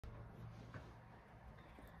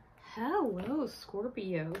Hello,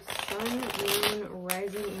 Scorpio, Sun, Moon,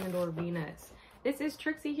 Rising, and or Venus. This is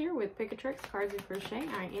Trixie here with Pick a Tricks Cards and Crochet.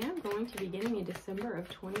 I am going to be getting a December of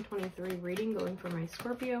 2023 reading going for my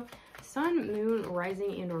Scorpio, Sun, Moon,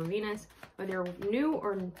 Rising, and or Venus. Whether you're new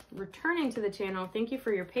or returning to the channel, thank you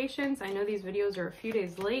for your patience. I know these videos are a few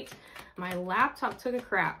days late. My laptop took a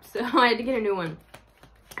crap, so I had to get a new one.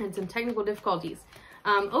 And some technical difficulties.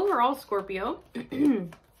 Overall, Scorpio,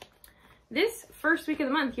 this first week of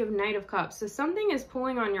the month, you have Knight of Cups. So something is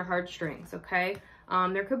pulling on your heartstrings, okay?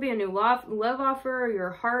 There could be a new love offer,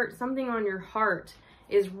 your heart, something on your heart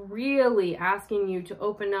is really asking you to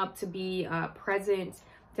open up, to be present,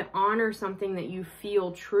 to honor something that you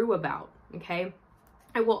feel true about, okay?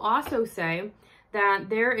 I will also say that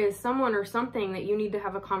there is someone or something that you need to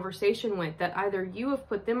have a conversation with, that either you have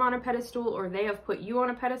put them on a pedestal or they have put you on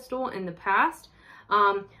a pedestal in the past.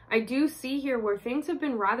 I do see here where things have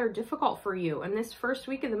been rather difficult for you. And this first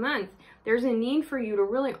week of the month, there's a need for you to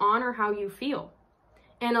really honor how you feel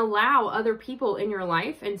and allow other people in your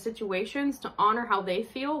life and situations to honor how they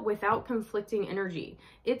feel without conflicting energy.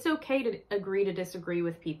 It's okay to agree to disagree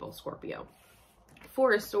with people, Scorpio.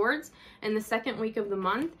 Four of Swords in the second week of the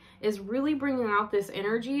month is really bringing out this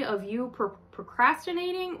energy of you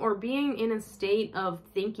procrastinating or being in a state of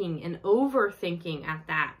thinking and overthinking at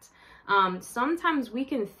that. Sometimes we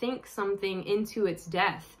can think something into its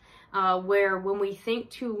death, where when we think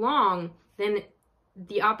too long, then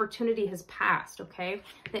the opportunity has passed, okay?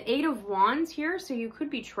 The Eight of Wands here, so you could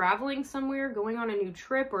be traveling somewhere, going on a new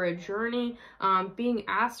trip or a journey, being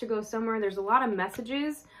asked to go somewhere. There's a lot of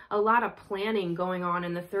messages, a lot of planning going on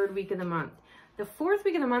in the third week of the month. The fourth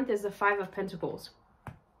week of the month is the Five of Pentacles.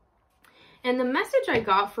 And the message I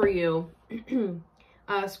got for you,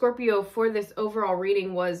 Scorpio, for this overall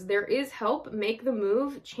reading was there is help, make the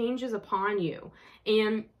move, changes upon you.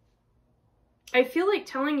 And I feel like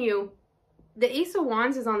telling you the Ace of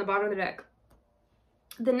Wands is on the bottom of the deck.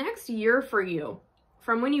 The next year for you,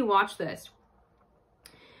 from when you watch this,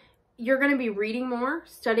 you're going to be reading more,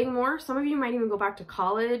 studying more. Some of you might even go back to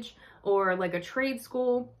college or like a trade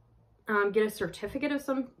school, get a certificate of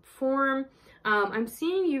some form. I'm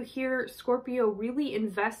seeing you here, Scorpio, really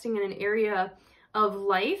investing in an area of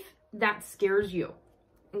life that scares you,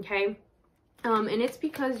 okay? And it's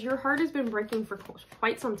because your heart has been breaking for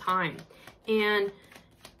quite some time. And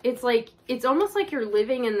it's like, it's almost like you're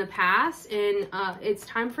living in the past, and it's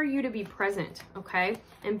time for you to be present, okay?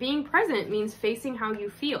 And being present means facing how you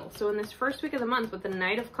feel. So in this first week of the month with the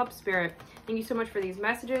Knight of Cups spirit, thank you so much for these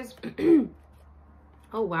messages.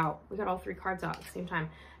 Oh, wow. We got all three cards out at the same time.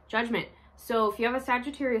 Judgment. So if you have a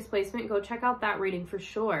Sagittarius placement, go check out that reading for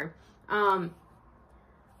sure.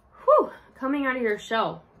 Coming out of your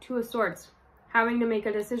shell, Two of Swords, having to make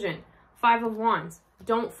a decision. Five of Wands,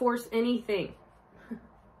 don't force anything.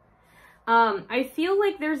 I feel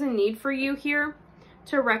like there's a need for you here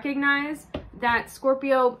to recognize that,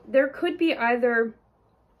 Scorpio, there could be either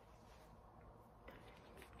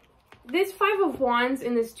this Five of Wands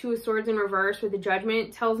and this Two of Swords in reverse with the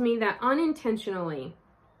Judgment tells me that unintentionally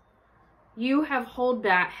you have held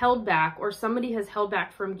back, or somebody has held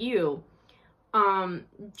back from you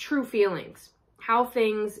true feelings, how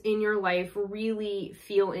things in your life really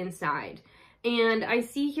feel inside. And I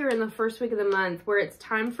see here in the first week of the month where it's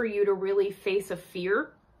time for you to really face a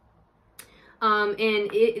fear.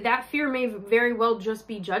 That fear may very well just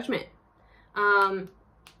be judgment.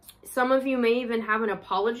 Some of you may even have an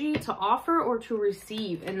apology to offer or to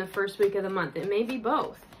receive in the first week of the month. It may be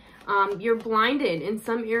both. You're blinded in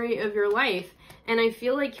some area of your life. And I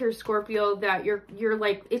feel like here, Scorpio, that you're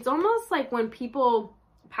like, it's almost like when people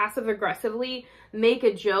passive aggressively make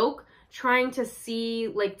a joke, trying to see,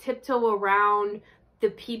 like, tiptoe around the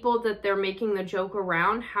people that they're making the joke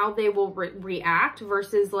around, how they will react,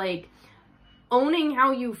 versus like owning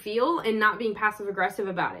how you feel and not being passive aggressive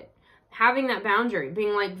about it. Having that boundary,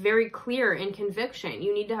 being like very clear in conviction.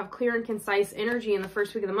 You need to have clear and concise energy in the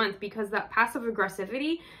first week of the month, because that passive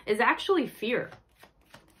aggressivity is actually fear.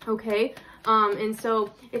 Okay? And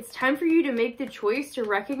so it's time for you to make the choice to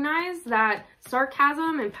recognize that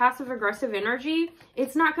sarcasm and passive aggressive energy,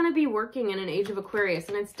 it's not going to be working in an age of Aquarius,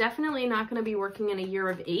 and it's definitely not going to be working in a year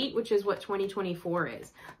of 8, which is what 2024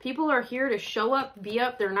 is. People are here to show up, be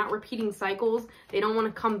up. They're not repeating cycles. They don't want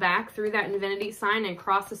to come back through that infinity sign and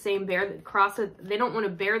cross the same they don't want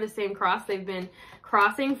to bear the same cross they've been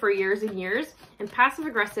crossing for years and years. And passive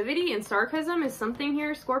aggressivity and sarcasm is something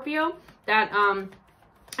here, Scorpio, that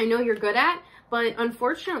I know you're good at, but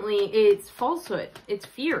unfortunately it's falsehood. It's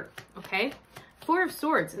fear, okay? Four of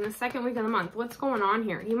Swords in the second week of the month. What's going on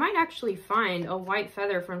here? You might actually find a white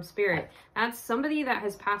feather from Spirit. That's somebody that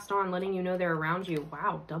has passed on, letting you know they're around you.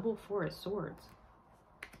 Wow, double Four of Swords.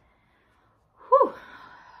 Whew.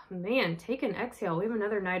 Man, take an exhale. We have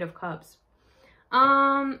another Knight of Cups.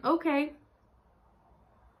 Okay.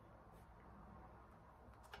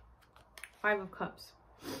 Five of Cups.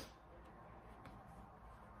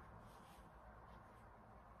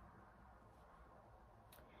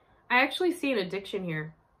 I actually see an addiction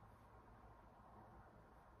here.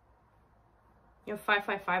 You have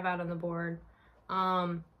 555 out on the board.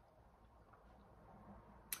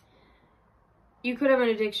 You could have an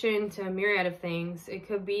addiction to a myriad of things. It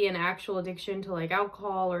could be an actual addiction to like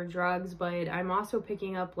alcohol or drugs, but I'm also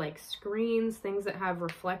picking up like screens, things that have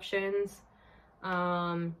reflections.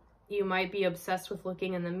 You might be obsessed with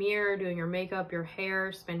looking in the mirror, doing your makeup, your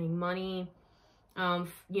hair, spending money,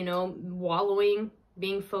 you know, wallowing,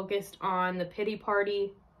 being focused on the pity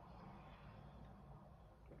party.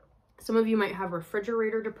 Some of you might have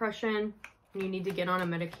refrigerator depression. You need to get on a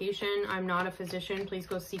medication. I'm not a physician. Please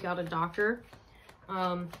go seek out a doctor.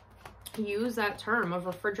 Use that term of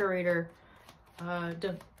refrigerator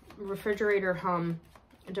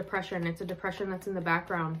depression. It's a depression that's in the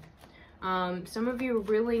background. Some of you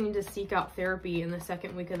really need to seek out therapy in the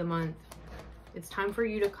second week of the month. It's time for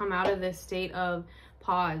you to come out of this state of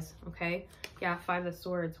pause, okay? Yeah, Five of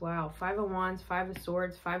Swords. Wow. Five of Wands, Five of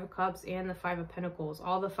Swords, Five of Cups, and the Five of Pentacles.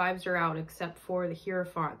 All the fives are out except for the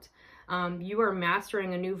Hierophant. You are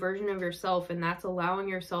mastering a new version of yourself, and that's allowing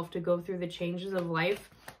yourself to go through the changes of life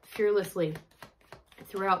fearlessly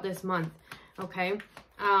throughout this month, okay?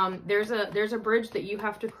 There's a bridge that you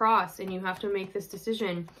have to cross, and you have to make this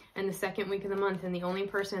decision in the second week of the month, and the only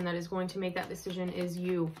person that is going to make that decision is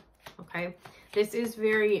you, okay? This is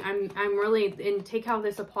very, I'm really, and take how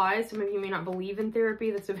this applies. Some of you may not believe in therapy.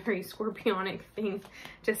 That's a very Scorpionic thing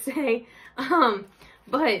to say.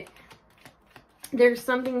 But there's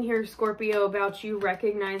something here, Scorpio, about you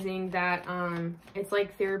recognizing that it's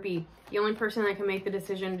like therapy. The only person that can make the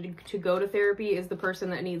decision to go to therapy is the person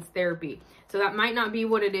that needs therapy. So that might not be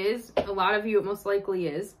what it is. A lot of you, it most likely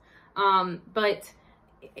is. But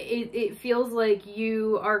it feels like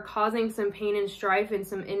you are causing some pain and strife and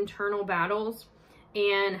some internal battles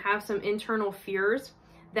and have some internal fears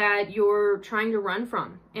that you're trying to run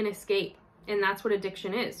from and escape. And that's what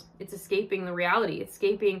addiction is. It's escaping the reality.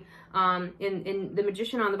 Escaping, and the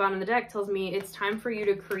Magician on the bottom of the deck tells me it's time for you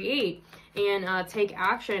to create and take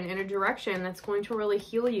action in a direction that's going to really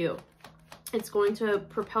heal you. It's going to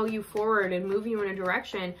propel you forward and move you in a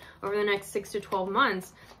direction over the next 6 to 12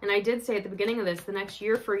 months. And I did say at the beginning of this, the next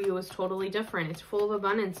year for you is totally different. It's full of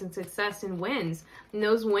abundance and success and wins. And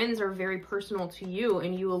those wins are very personal to you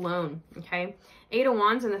and you alone, okay? Eight of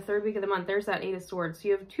Wands in the third week of the month. There's that Eight of Swords. So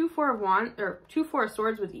you have two Four of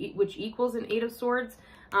Swords, which equals an Eight of Swords.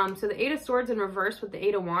 So the Eight of Swords in reverse with the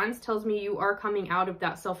Eight of Wands tells me you are coming out of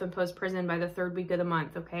that self-imposed prison by the third week of the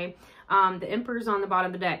month, okay? The Emperor's on the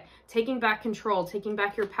bottom of the deck. Taking back control, taking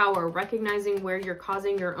back your power, recognizing where you're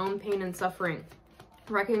causing your own pain and suffering,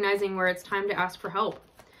 recognizing where it's time to ask for help.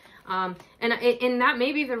 And that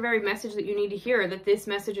may be the very message that you need to hear, that this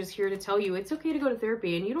message is here to tell you it's okay to go to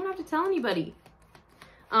therapy and you don't have to tell anybody.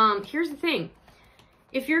 Here's the thing.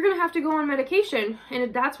 If you're going to have to go on medication,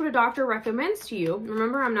 and that's what a doctor recommends to you,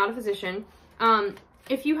 remember, I'm not a physician.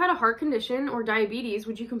 If you had a heart condition or diabetes,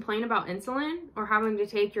 would you complain about insulin or having to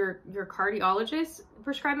take your cardiologist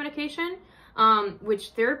prescribed medication? Which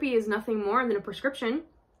therapy is nothing more than a prescription.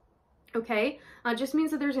 Okay, just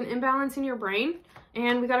means that there's an imbalance in your brain,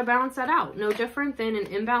 and we got to balance that out. No different than an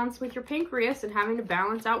imbalance with your pancreas and having to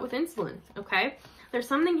balance out with insulin. Okay, there's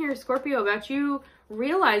something here, Scorpio, about you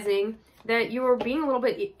realizing that you are being a little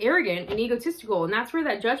bit arrogant and egotistical, and that's where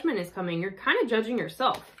that judgment is coming. You're kind of judging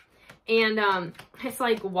yourself, and it's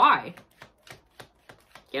like, why?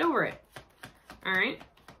 Get over it. All right,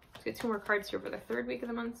 let's get two more cards here for the third week of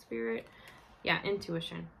the month, Spirit. Yeah,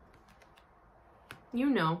 intuition. You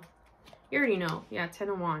know. You already know. Yeah, Ten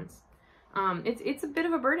of Wands. It's a bit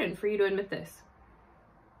of a burden for you to admit this.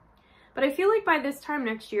 But I feel like by this time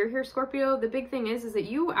next year here, Scorpio, the big thing is that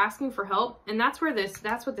you asking for help, and that's what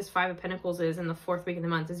this Five of Pentacles is in the fourth week of the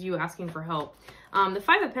month, is you asking for help. The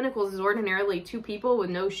Five of Pentacles is ordinarily two people with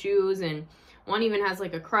no shoes, and one even has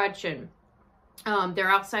like a crutch, and they're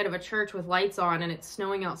outside of a church with lights on, and it's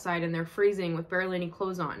snowing outside, and they're freezing with barely any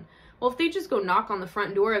clothes on. Well, if they just go knock on the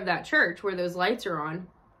front door of that church where those lights are on,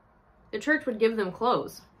 the church would give them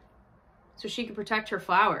clothes so she could protect her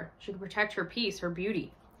flower. She could protect her peace, her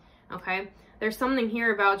beauty. Okay? There's something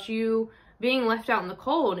here about you being left out in the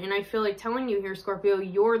cold, and I feel like telling you here, Scorpio,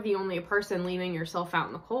 you're the only person leaving yourself out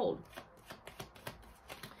in the cold.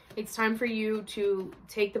 It's time for you to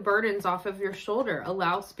take the burdens off of your shoulder,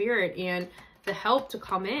 allow spirit and the help to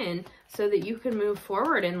come in so that you can move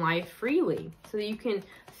forward in life freely, so that you can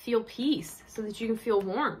feel peace, so that you can feel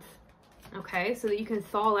warmth, okay? So that you can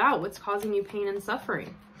thaw out what's causing you pain and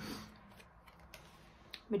suffering.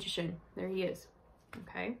 Magician, there he is,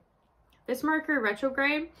 okay? This Mercury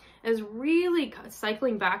retrograde is really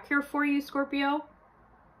cycling back here for you, Scorpio.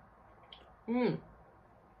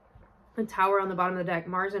 The Tower on the bottom of the deck,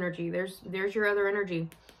 Mars energy. There's your other energy.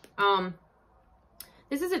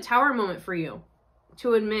 This is a Tower moment for you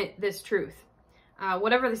to admit this truth.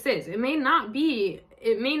 Whatever this is, it may not be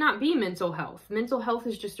mental health. Mental health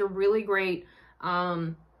is just a really great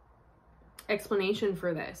explanation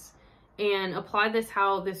for this. And apply this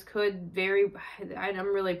how this could vary.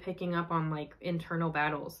 I'm really picking up on like internal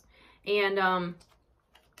battles. And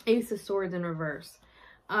Ace of Swords in reverse.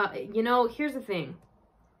 You know, here's the thing.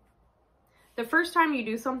 The first time you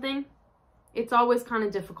do something, it's always kind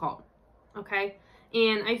of difficult, okay?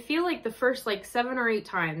 And I feel like the first like 7 or 8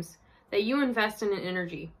 times that you invest in an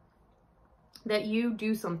energy, that you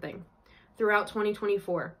do something throughout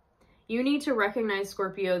 2024, you need to recognize,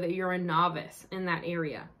 Scorpio, that you're a novice in that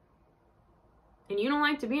area. And you don't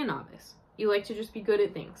like to be a novice. You like to just be good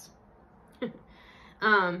at things.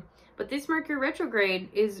 But this Mercury retrograde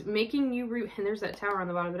is making you, and there's that Tower on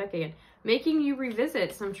the bottom of the deck again, making you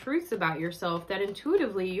revisit some truths about yourself that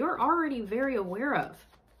intuitively you're already very aware of.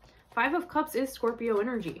 5 of Cups is Scorpio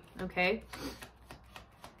energy, okay?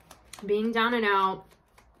 Being down and out.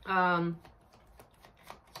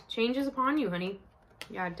 Change is upon you, honey.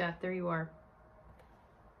 Yeah, Death, there you are.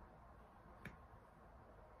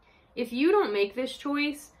 If you don't make this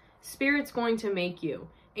choice, Spirit's going to make you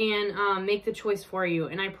and make the choice for you.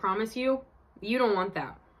 And I promise you, you don't want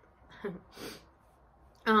that.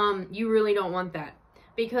 You really don't want that.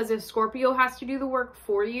 Because if Scorpio has to do the work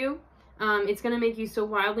for you, it's going to make you so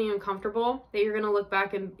wildly uncomfortable that you're going to look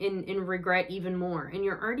back and regret even more. And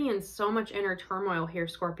you're already in so much inner turmoil here,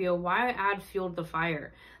 Scorpio. Why add fuel to the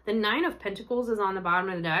fire? The 9 of Pentacles is on the bottom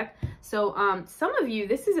of the deck. So some of you,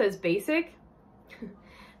 this is as basic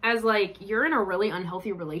as like you're in a really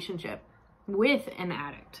unhealthy relationship with an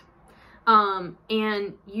addict.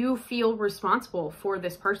 And you feel responsible for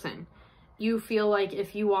this person. You feel like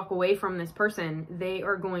if you walk away from this person, they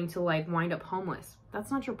are going to like wind up homeless. That's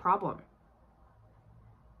not your problem.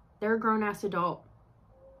 They're a grown-ass adult.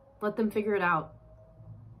 Let them figure it out.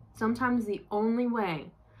 Sometimes the only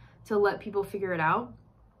way to let people figure it out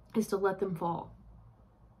is to let them fall.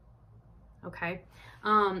 Okay?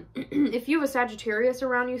 If you have a Sagittarius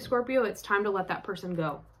around you, Scorpio, it's time to let that person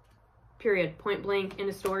go. Period. Point blank, end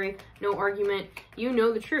of story. No argument. You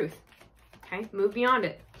know the truth. Okay? Move beyond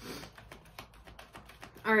it.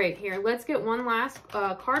 All right, here, let's get one last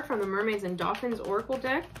card from the Mermaids and Dolphins Oracle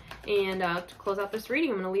deck. And to close out this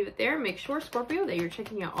reading, I'm going to leave it there. Make sure, Scorpio, that you're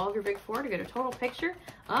checking out all of your big four to get a total picture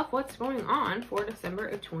of what's going on for December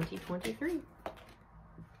of 2023.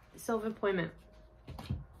 Self-employment.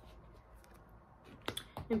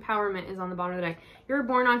 Empowerment is on the bottom of the deck. You're a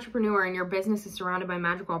born entrepreneur and your business is surrounded by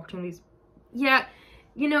magical opportunities. Yeah,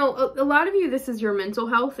 you know, a lot of you, this is your mental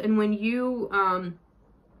health. And when you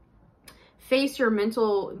face your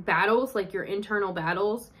mental battles, like your internal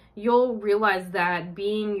battles, you'll realize that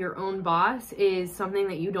being your own boss is something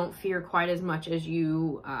that you don't fear quite as much as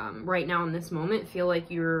you right now in this moment feel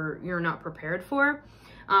like you're not prepared for.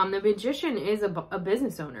 The Magician is a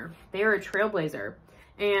business owner. They are a trailblazer.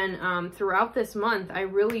 And throughout this month, I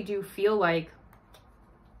really do feel like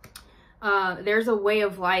there's a way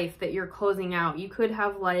of life that you're closing out. You could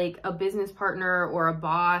have like a business partner or a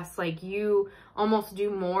boss, like you almost do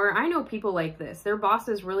more. I know people like this. Their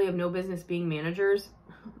bosses really have no business being managers.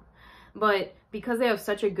 But because they have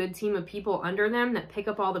such a good team of people under them that pick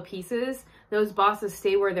up all the pieces, those bosses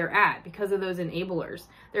stay where they're at because of those enablers.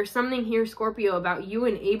 There's something here, Scorpio, about you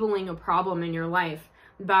enabling a problem in your life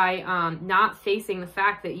by not facing the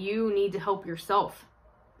fact that you need to help yourself.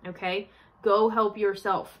 Okay? Go help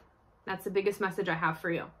yourself. That's the biggest message I have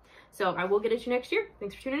for you. So I will get at you next year.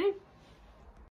 Thanks for tuning in.